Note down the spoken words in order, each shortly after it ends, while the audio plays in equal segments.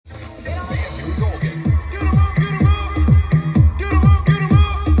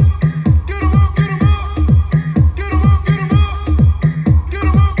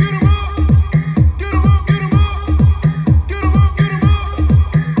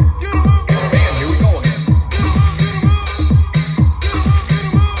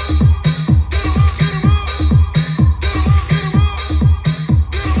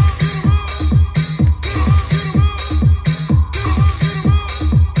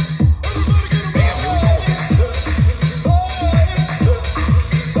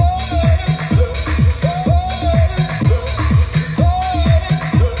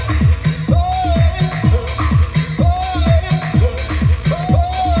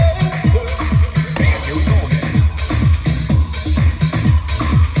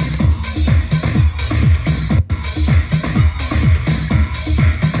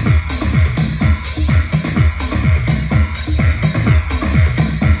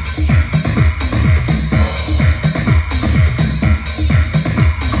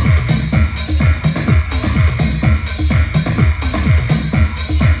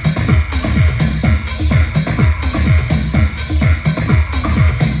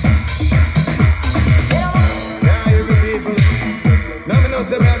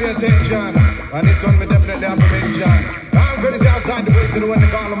connection. And this one me definitely have to mention. I'm crazy outside the place to the one they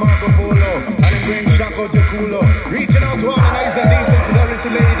call them Marco Polo. And then bring shock out your culo. Reaching out to all the nice and decent to the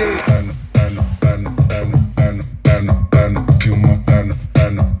little ladies.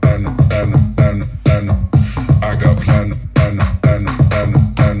 I got plan.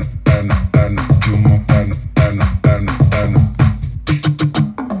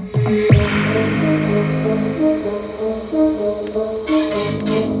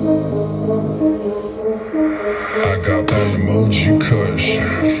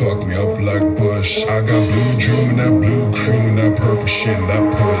 Fuck me up like Bush. I got blue dream and that blue cream and that purple shit and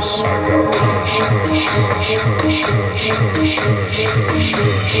that puss. I got kush, kush, kush, kush, kush, kush, kush, kush,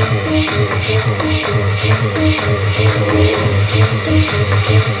 kush, kush, kush, kush,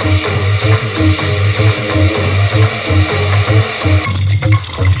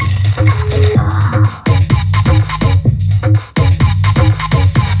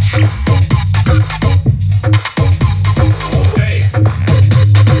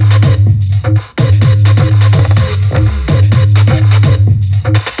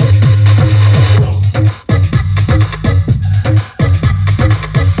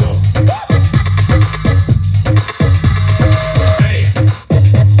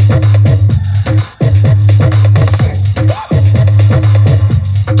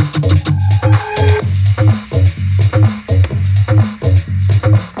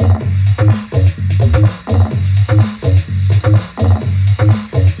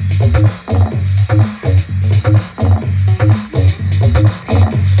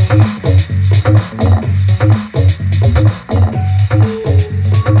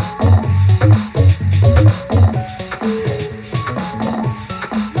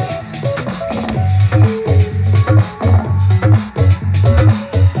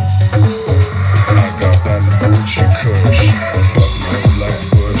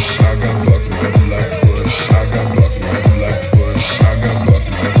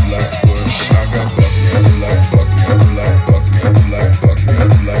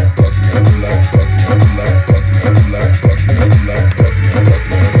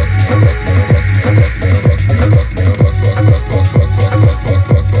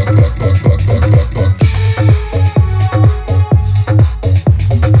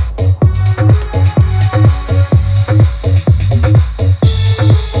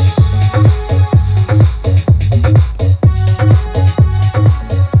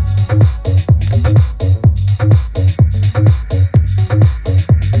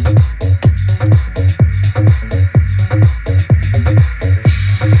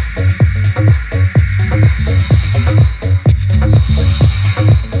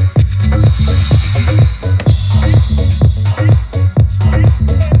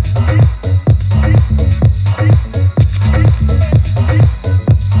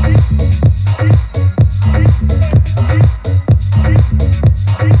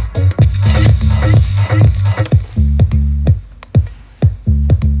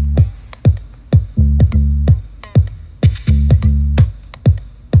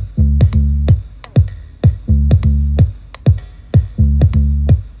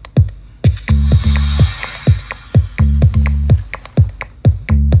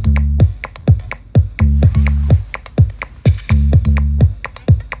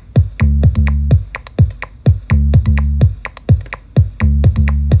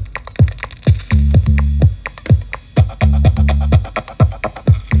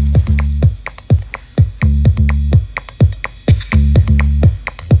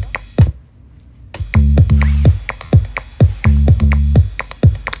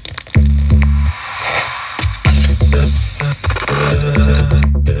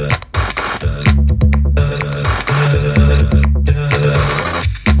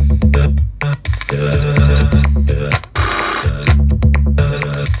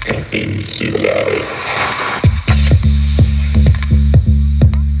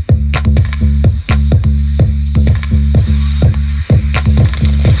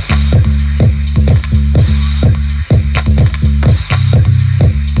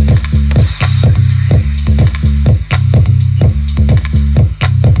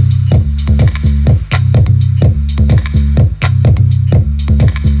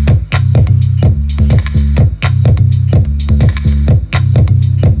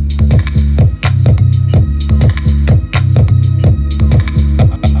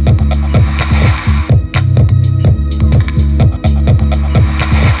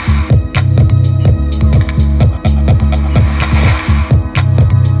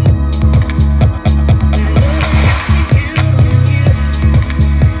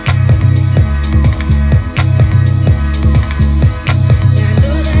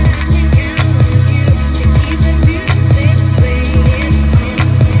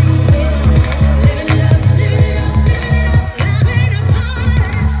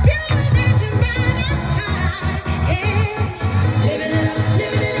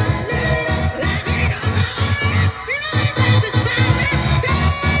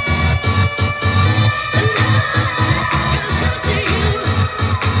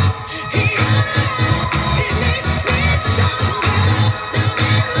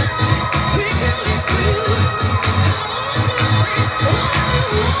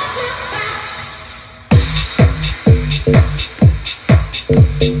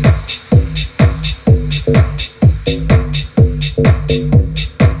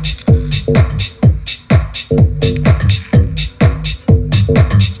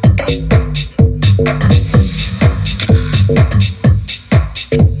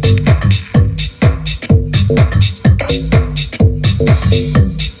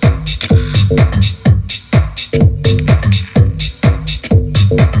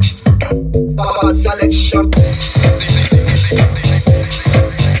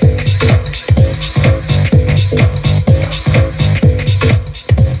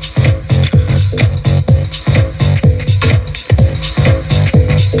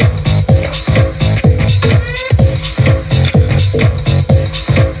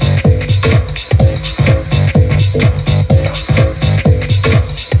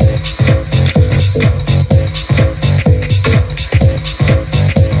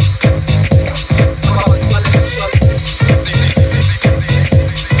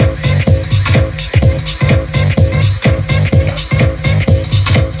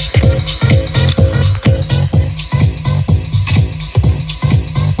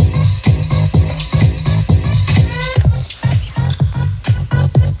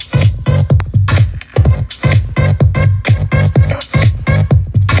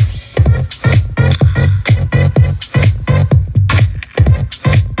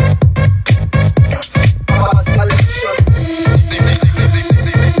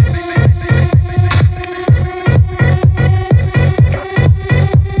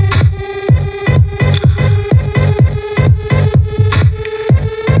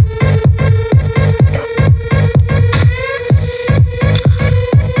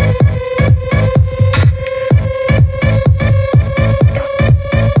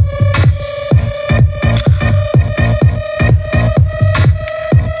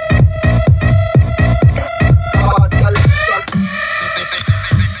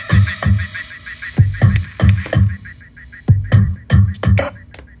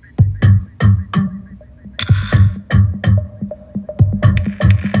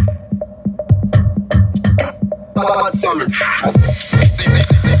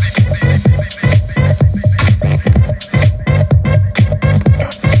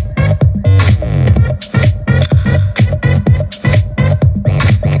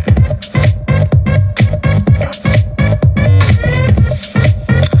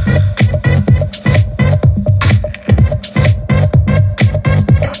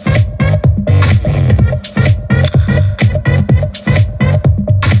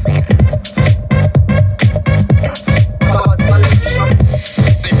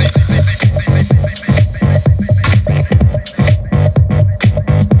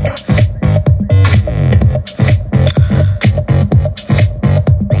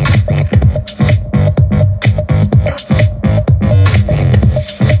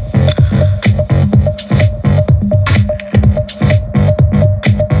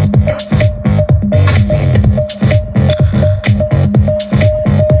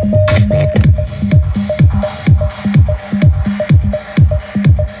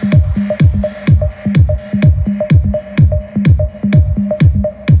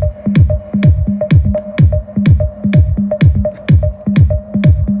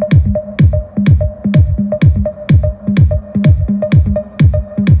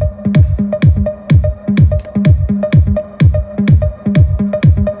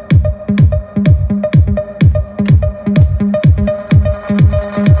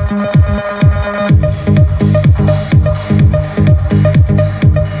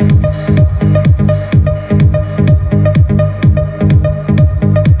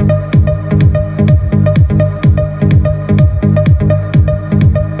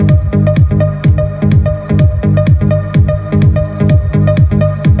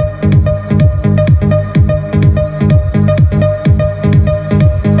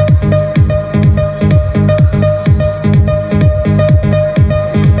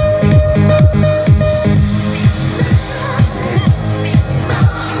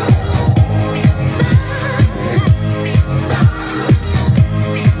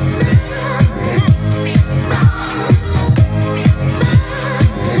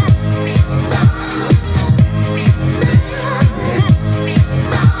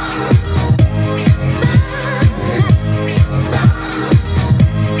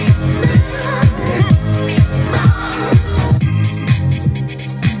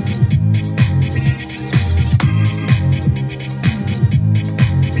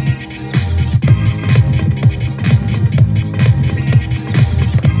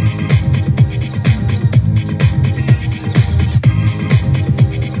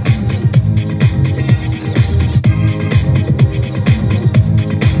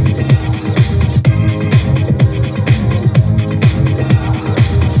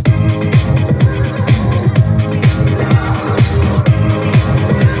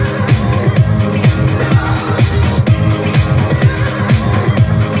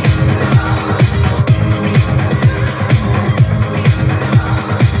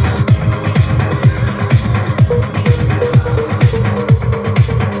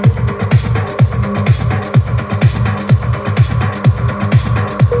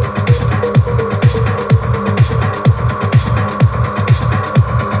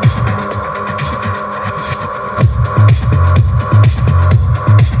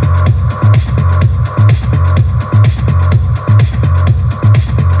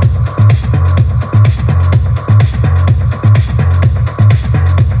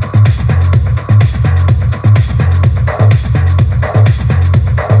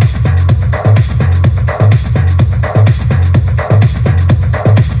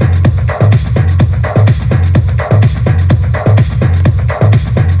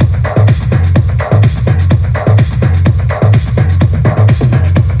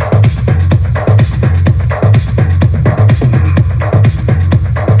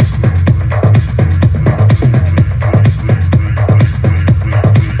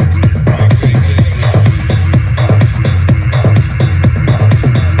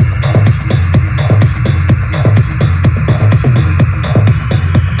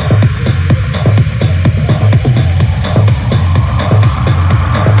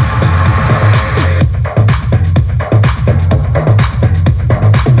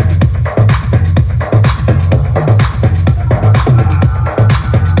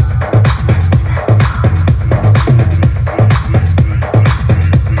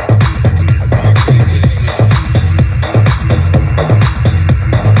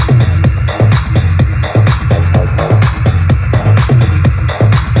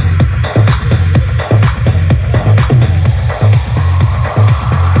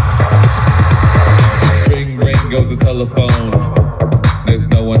 telephone. There's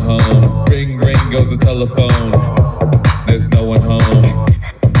no one home. Ring, ring goes the telephone. There's no one home.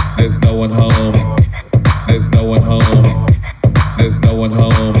 There's no one home. There's no one home. There's no one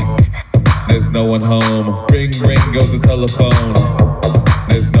home. There's no one home. Ring, ring goes the telephone.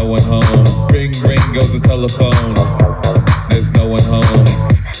 There's no one home. Ring, ring goes the telephone. There's no one home.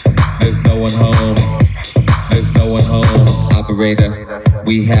 There's no one home. There's no one home. Operator,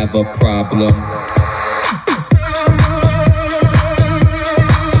 we have a problem.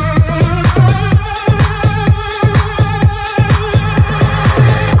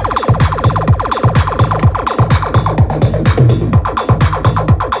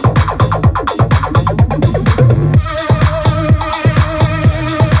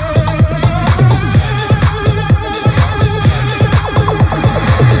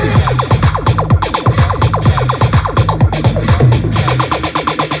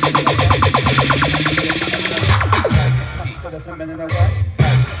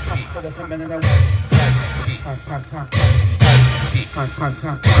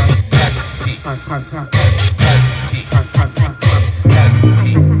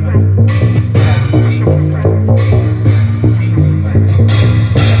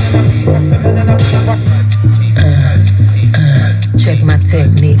 Check my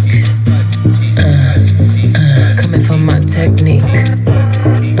technique. Coming for my technique.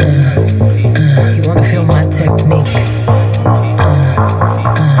 You wanna feel my technique?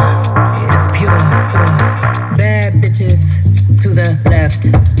 It's pure. Bad bitches to the left.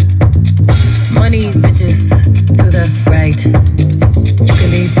 Money bitches to the right. You can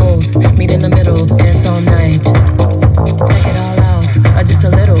be both. Meet in the middle. Dance all night. Take it all off, or just a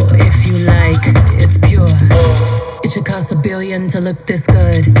little if you like. It's pure. It should cost $1 billion to look this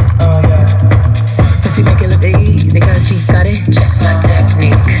good. But she make it look easy cause she got it. Check my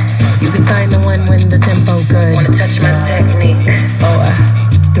technique. You can find the one when the tempo good. Wanna touch my technique? 4,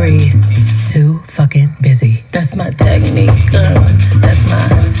 3, 2, fucking busy. That's my technique.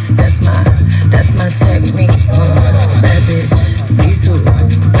 That's my technique. Bad bitch, me too.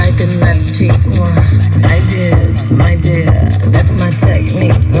 Right and left cheek. Ideas, my dear. That's my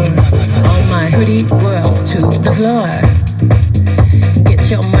technique. All my pretty girls to the floor. Get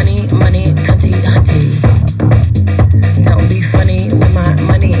your money, cunty, hunty. Don't be funny with my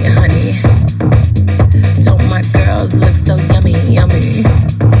money, honey. Don't my girls look so yummy, yummy?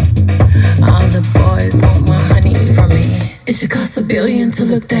 All the boys want my honey from me. It should cost $1 billion to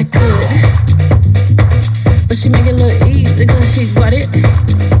look that good. But she make it look easy cause she got it.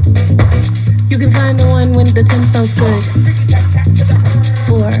 You can find the one when the tempo's good.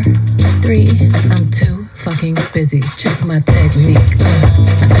 4, 3, I'm too fucking busy. Check my technique.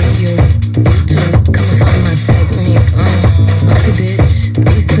 I see you too. Coming from my technique. Pussy bitch,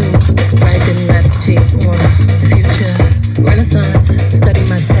 me too. Right and left cheek. Future, Renaissance. Study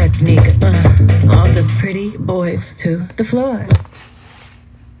my technique. All the pretty boys to the floor.